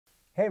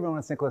Hey everyone,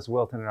 it's Nicholas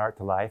Wilton at Art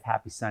to Life.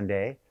 Happy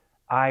Sunday.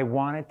 I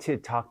wanted to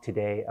talk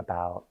today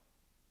about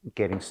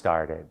getting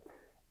started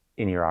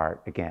in your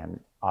art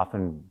again,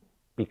 often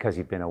because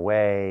you've been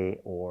away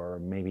or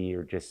maybe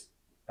you're just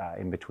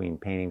in between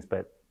paintings,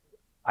 but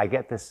I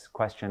get this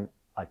question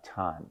a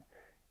ton.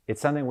 It's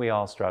something we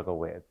all struggle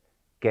with,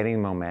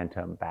 getting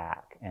momentum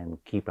back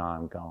and keep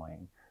on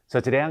going.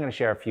 So today I'm going to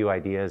share a few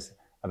ideas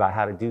about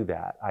how to do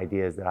that,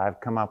 ideas that I've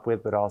come up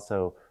with, but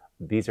also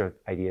these are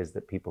ideas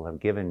that people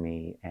have given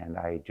me, and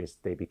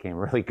they became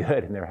really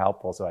good and they're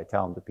helpful, so I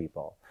tell them to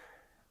people.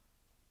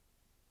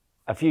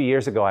 A few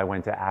years ago, I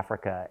went to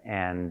Africa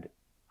and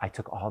I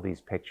took all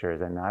these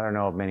pictures, and I don't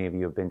know if many of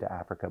you have been to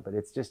Africa, but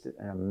it's just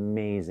an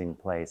amazing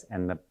place.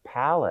 And the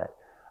palette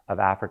of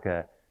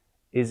Africa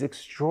is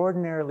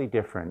extraordinarily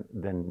different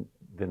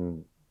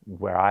than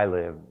where I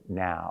live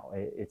now.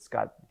 It's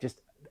got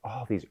just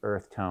all these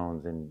earth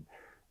tones and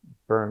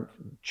burnt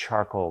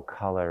charcoal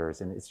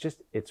colors, and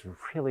it's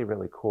really,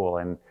 really cool.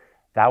 And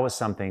that was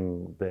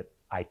something that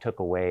I took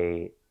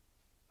away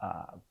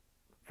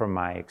from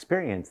my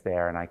experience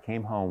there, and I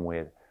came home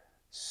with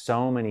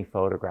so many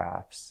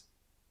photographs,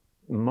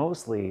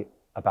 mostly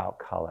about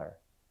color.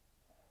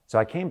 So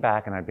I came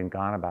back, and I'd been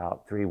gone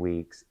about 3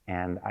 weeks,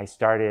 and I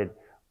started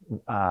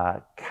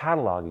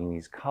cataloging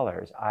these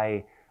colors.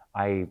 I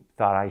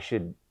thought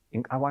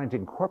I wanted to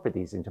incorporate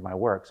these into my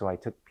work, so I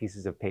took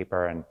pieces of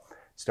paper and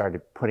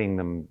started putting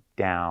them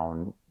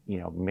down,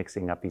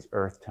 mixing up these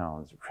earth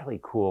tones,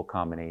 really cool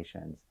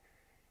combinations.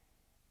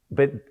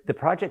 But the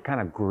project kind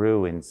of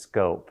grew in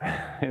scope,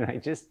 and I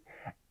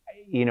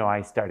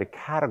started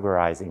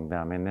categorizing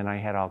them, and then I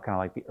had all kind of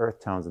like the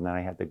earth tones, and then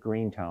I had the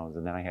green tones,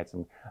 and then I had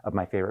some of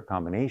my favorite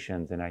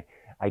combinations, and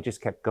I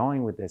just kept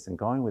going with this and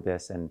going with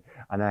this, and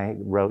I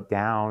wrote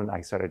down,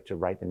 I started to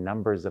write the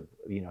numbers of,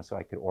 so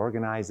I could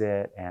organize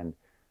it, and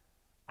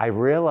I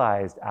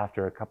realized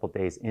after a couple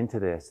days into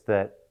this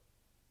that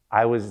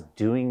I was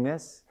doing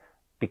this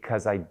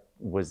because I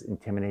was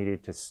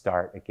intimidated to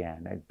start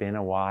again. It'd been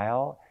a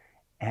while,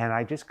 and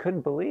I just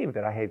couldn't believe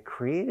that I had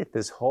created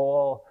this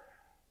whole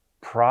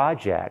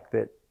project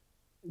that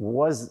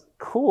was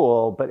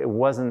cool, but it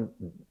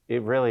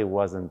really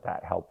wasn't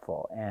that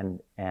helpful. And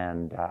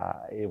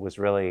it was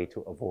really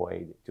to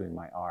avoid doing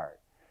my art.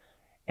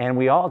 And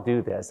we all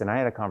do this. And I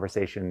had a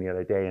conversation the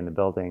other day in the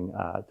building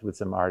with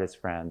some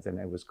artist friends, and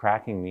it was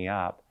cracking me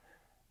up,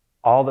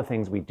 all the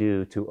things we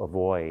do to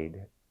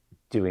avoid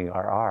doing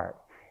our art.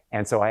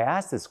 And so I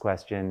asked this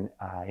question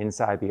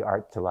inside the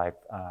Art to Life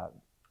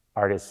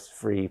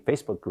artist-free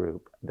Facebook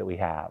group that we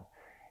have.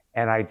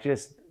 And I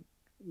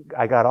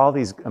got all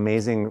these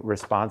amazing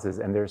responses,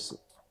 and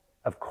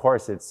of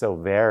course, it's so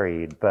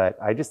varied,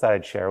 but I just thought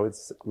I'd share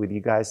with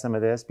you guys some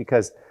of this,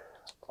 because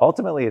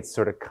ultimately it's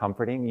sort of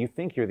comforting. You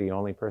think you're the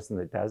only person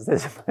that does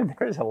this, but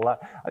there's a lot.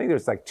 I think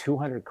there's like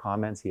 200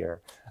 comments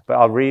here, but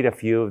I'll read a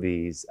few of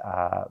these.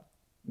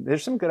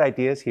 There's some good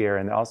ideas here,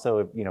 and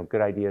also,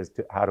 good ideas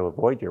to how to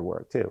avoid your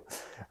work too.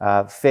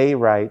 Faye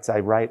writes,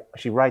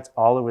 she writes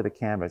all over the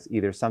canvas,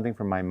 either something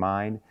from my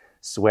mind,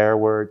 swear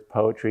words,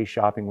 poetry,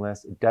 shopping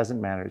lists. It doesn't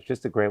matter. It's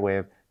just a great way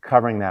of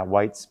covering that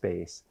white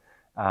space,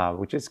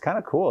 which is kind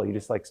of cool. You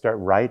just start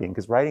writing,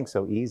 because writing's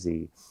so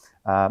easy.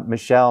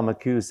 Michelle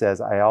McHugh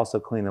says, I also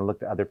clean and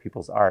look at other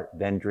people's art,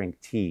 then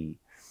drink tea.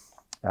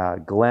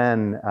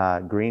 Glenn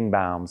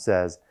Greenbaum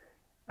says,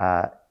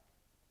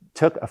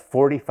 took a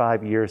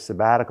 45-year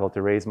sabbatical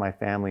to raise my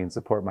family and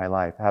support my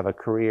life, have a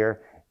career,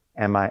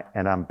 and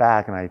I'm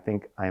back, and I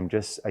think I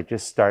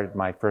just started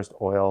my first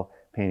oil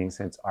painting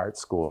since art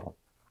school,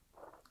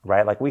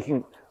 right? Like we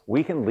can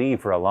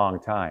leave for a long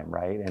time,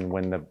 right? And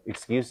when the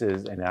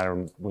excuses,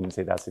 and wouldn't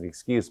say that's an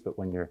excuse, but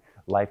when your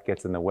life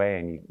gets in the way,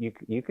 and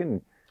you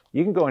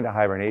can go into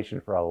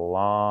hibernation for a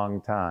long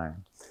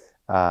time.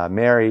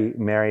 Mary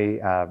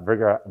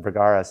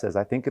Vergara says,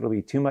 I think it'll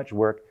be too much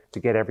work to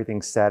get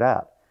everything set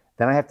up.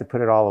 Then I have to put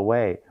it all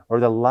away,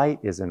 or the light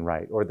isn't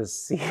right, or the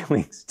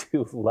ceiling's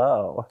too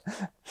low.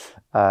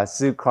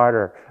 Sue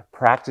Carter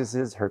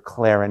practices her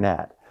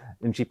clarinet,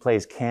 and she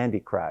plays Candy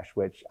Crush,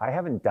 which I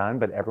haven't done,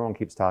 but everyone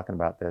keeps talking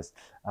about this.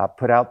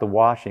 Put out the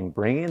washing,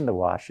 bring in the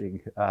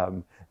washing,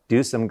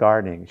 do some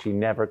gardening. She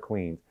never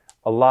cleans.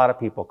 A lot of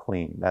people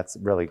clean. That's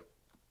really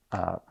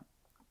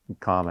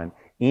common.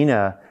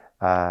 Ina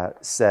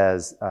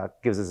says,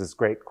 gives us this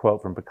great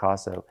quote from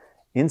Picasso,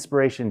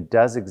 inspiration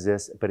does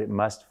exist, but it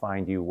must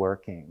find you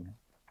working.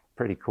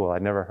 Pretty cool.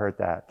 I've never heard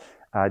that.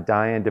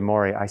 Diane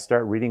DeMori, I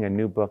start reading a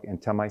new book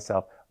and tell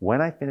myself, when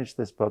I finish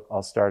this book,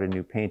 I'll start a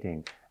new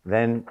painting.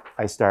 Then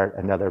I start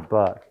another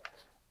book.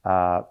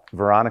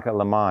 Veronica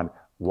Lamont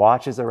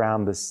watches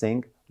around the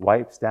sink,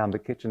 wipes down the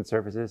kitchen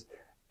surfaces,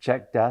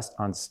 check dust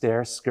on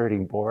stair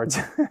skirting boards,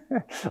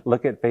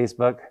 look at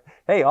Facebook.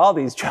 Hey, all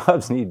these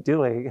jobs need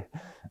doing.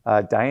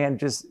 Diane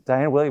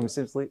Williams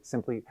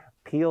simply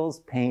peels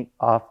paint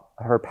off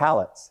her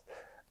palettes.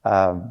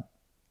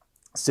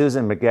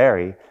 Susan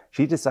McGarry,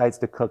 she decides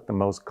to cook the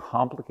most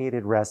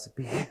complicated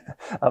recipe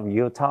of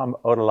yotam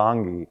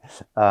ottolenghi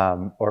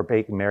or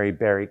bake Mary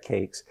Berry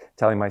cakes,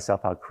 telling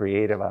myself how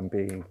creative I'm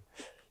being.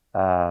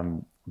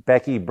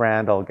 Becky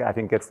Brandel, I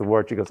think, gets the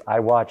award. She goes, "I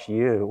watch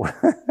you."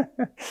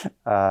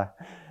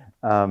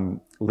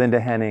 Linda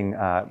Henning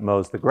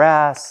mows the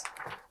grass.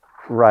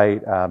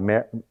 Right.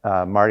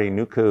 Marty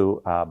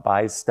Nuku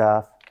buys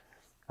stuff.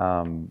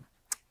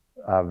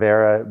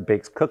 Vera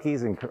bakes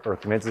cookies or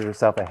convinces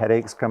herself a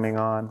headache's coming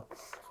on.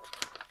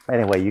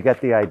 Anyway, you get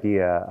the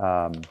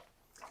idea.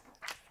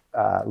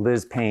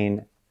 Liz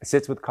Payne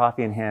sits with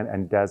coffee in hand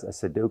and does a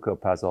Sudoku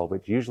puzzle,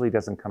 which usually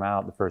doesn't come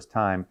out the first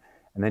time.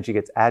 And then she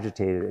gets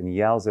agitated and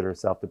yells at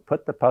herself to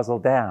put the puzzle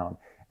down.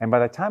 And by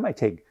the time I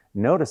take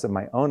notice of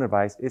my own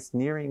advice, it's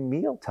nearing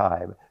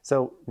mealtime.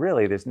 So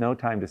really, there's no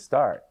time to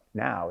start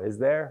now, is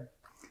there?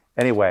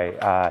 Anyway,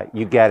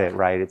 you get it,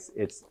 right?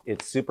 It's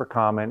super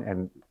common.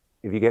 And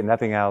if you get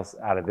nothing else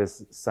out of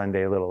this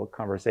Sunday little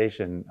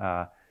conversation,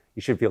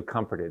 you should feel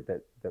comforted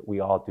that we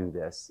all do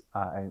this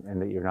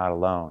and that you're not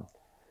alone.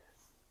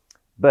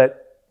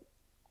 But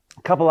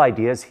a couple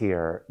ideas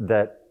here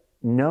that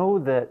know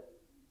that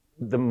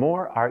the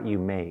more art you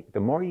make,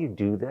 the more you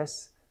do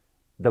this,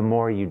 the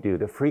more you do,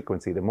 the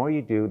frequency, the more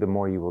you do, the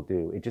more you will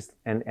do. It just,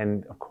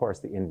 and of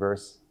course the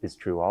inverse is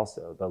true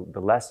also.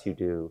 The less you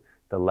do,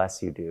 the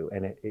less you do,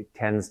 and it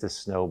tends to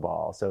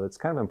snowball. So it's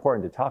kind of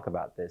important to talk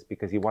about this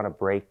because you want to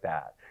break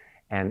that.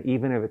 And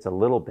even if it's a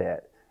little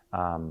bit,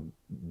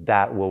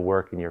 that will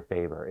work in your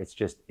favor. It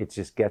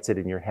just gets it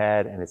in your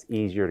head and it's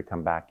easier to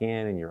come back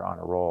in and you're on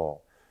a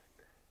roll.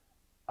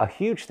 A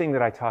huge thing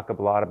that I talk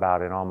a lot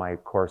about in all my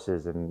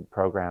courses and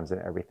programs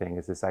and everything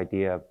is this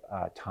idea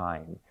of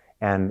time.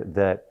 And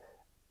that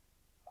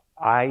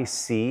I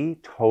see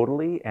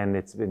totally, and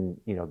it's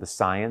been, the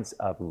science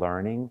of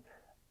learning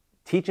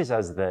teaches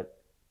us that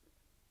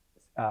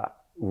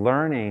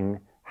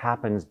learning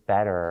happens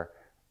better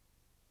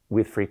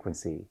with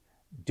frequency.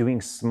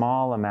 Doing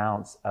small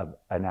amounts of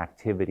an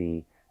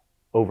activity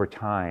over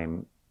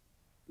time,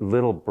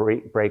 little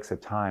breaks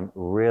of time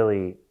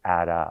really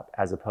add up,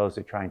 as opposed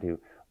to trying to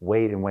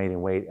wait and wait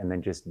and wait and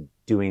then just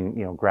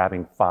doing,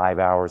 grabbing 5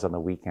 hours on the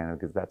weekend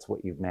because that's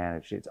what you've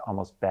managed. It's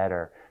almost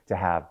better to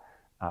have,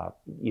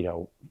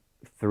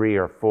 3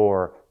 or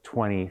 4,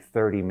 20,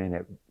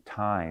 30-minute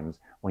times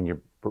when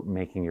you're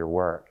making your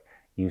work.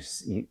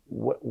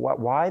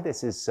 Why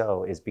this is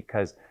so is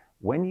because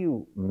when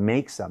you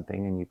make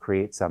something and you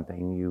create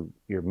something,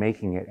 you're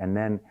making it, and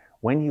then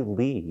when you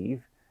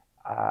leave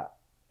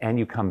and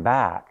you come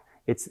back,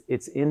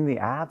 it's in the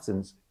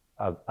absence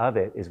of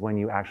it is when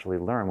you actually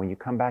learn. When you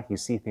come back, you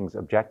see things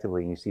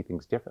objectively and you see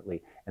things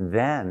differently, and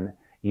then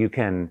you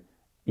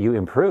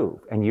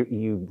improve, and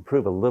you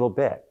improve a little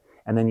bit,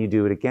 and then you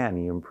do it again,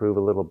 and you improve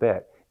a little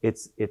bit.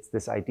 It's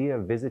this idea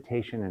of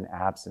visitation and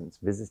absence,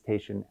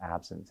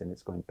 and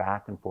it's going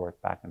back and forth,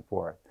 back and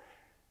forth.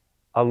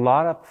 A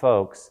lot of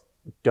folks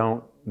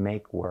don't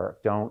make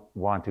work, don't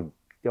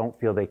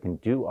feel they can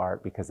do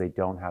art because they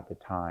don't have the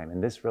time.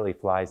 And this really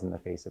flies in the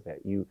face of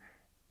it.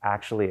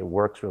 Actually, it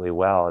works really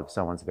well if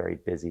someone's very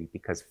busy,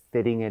 because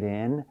fitting it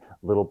in,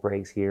 little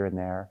breaks here and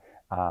there,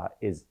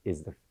 is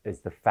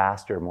the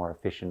faster, more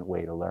efficient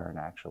way to learn,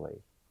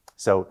 actually.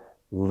 So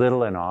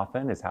little and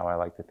often is how I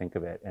like to think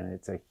of it. And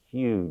it's a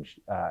huge,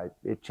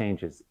 it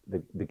changes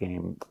the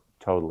game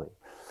totally.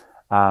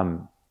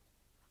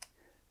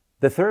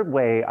 The third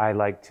way I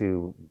like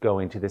to go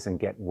into this and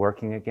get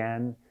working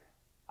again,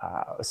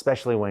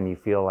 especially when you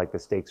feel like the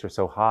stakes are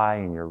so high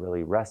and you're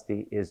really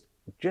rusty, is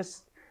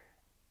just,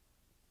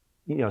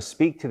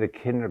 speak to the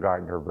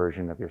kindergartner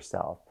version of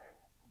yourself.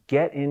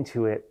 Get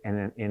into it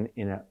in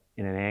an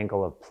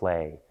angle of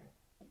play.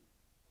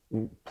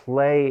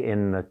 Play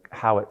in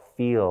how it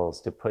feels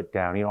to put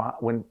down.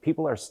 When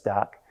people are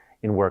stuck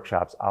in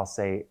workshops, I'll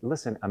say,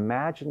 listen,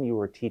 imagine you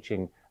were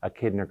teaching a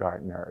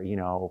kindergartner,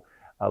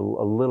 a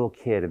little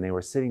kid, and they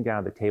were sitting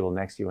down at the table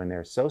next to you and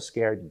they're so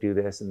scared to do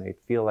this and they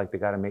feel like they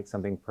got to make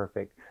something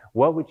perfect.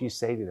 What would you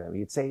say to them?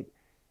 You'd say,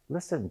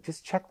 listen,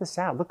 just check this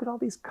out. Look at all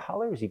these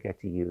colors you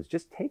get to use.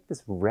 Just take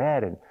this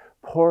red and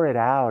pour it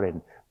out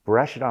and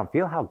brush it on.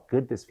 Feel how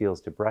good this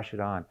feels to brush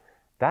it on.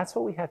 That's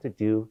what we have to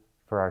do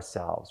for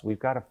ourselves. We've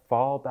got to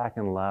fall back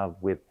in love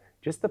with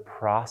just the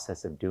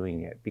process of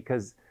doing it,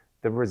 because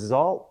the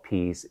result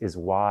piece is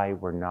why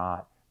we're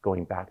not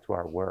going back to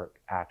our work,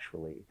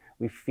 actually.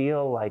 We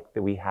feel like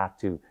that we have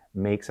to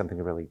make something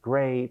really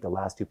great. The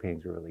last 2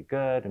 paintings were really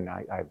good, and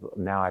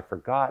now I've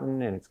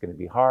forgotten, and it's going to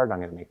be hard. I'm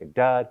going to make a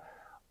dud.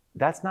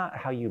 That's not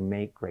how you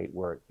make great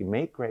work. You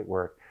make great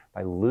work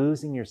by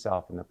losing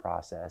yourself in the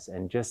process.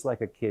 And just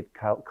like a kid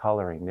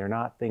coloring, they're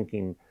not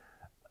thinking,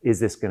 is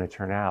this going to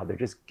turn out? They're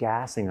just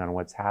gassing on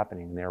what's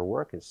happening. And their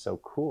work is so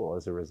cool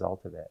as a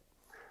result of it.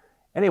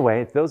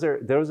 Anyway, those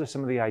are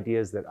some of the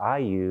ideas that I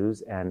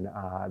use, and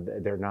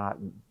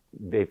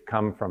they've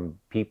come from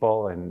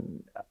people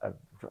and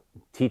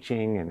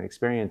teaching and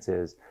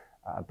experiences,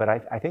 but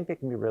I think they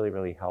can be really,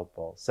 really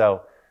helpful.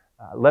 So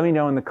let me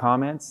know in the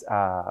comments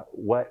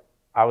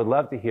I would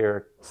love to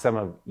hear some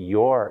of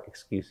your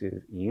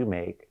excuses you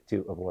make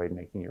to avoid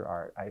making your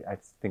art. I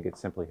think it's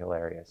simply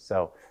hilarious.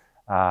 So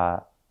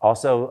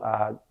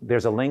also,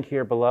 there's a link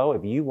here below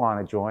if you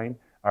want to join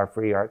our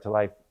free Art to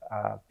Life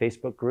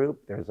Facebook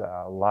group. There's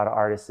a lot of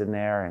artists in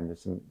there, and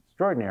there's some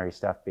extraordinary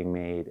stuff being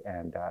made,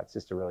 and it's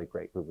just a really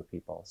great group of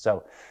people.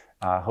 So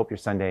hope your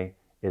Sunday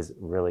is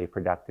really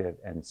productive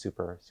and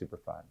super,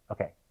 super fun.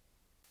 Okay.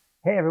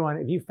 Hey everyone,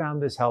 if you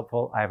found this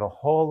helpful, I have a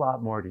whole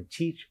lot more to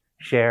teach,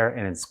 share,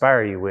 and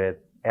inspire you with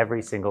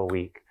every single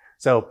week.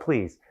 So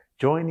please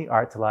join the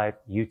Art to Life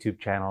YouTube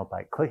channel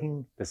by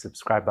clicking the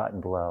subscribe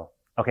button below.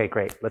 Okay,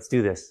 great. Let's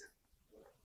do this.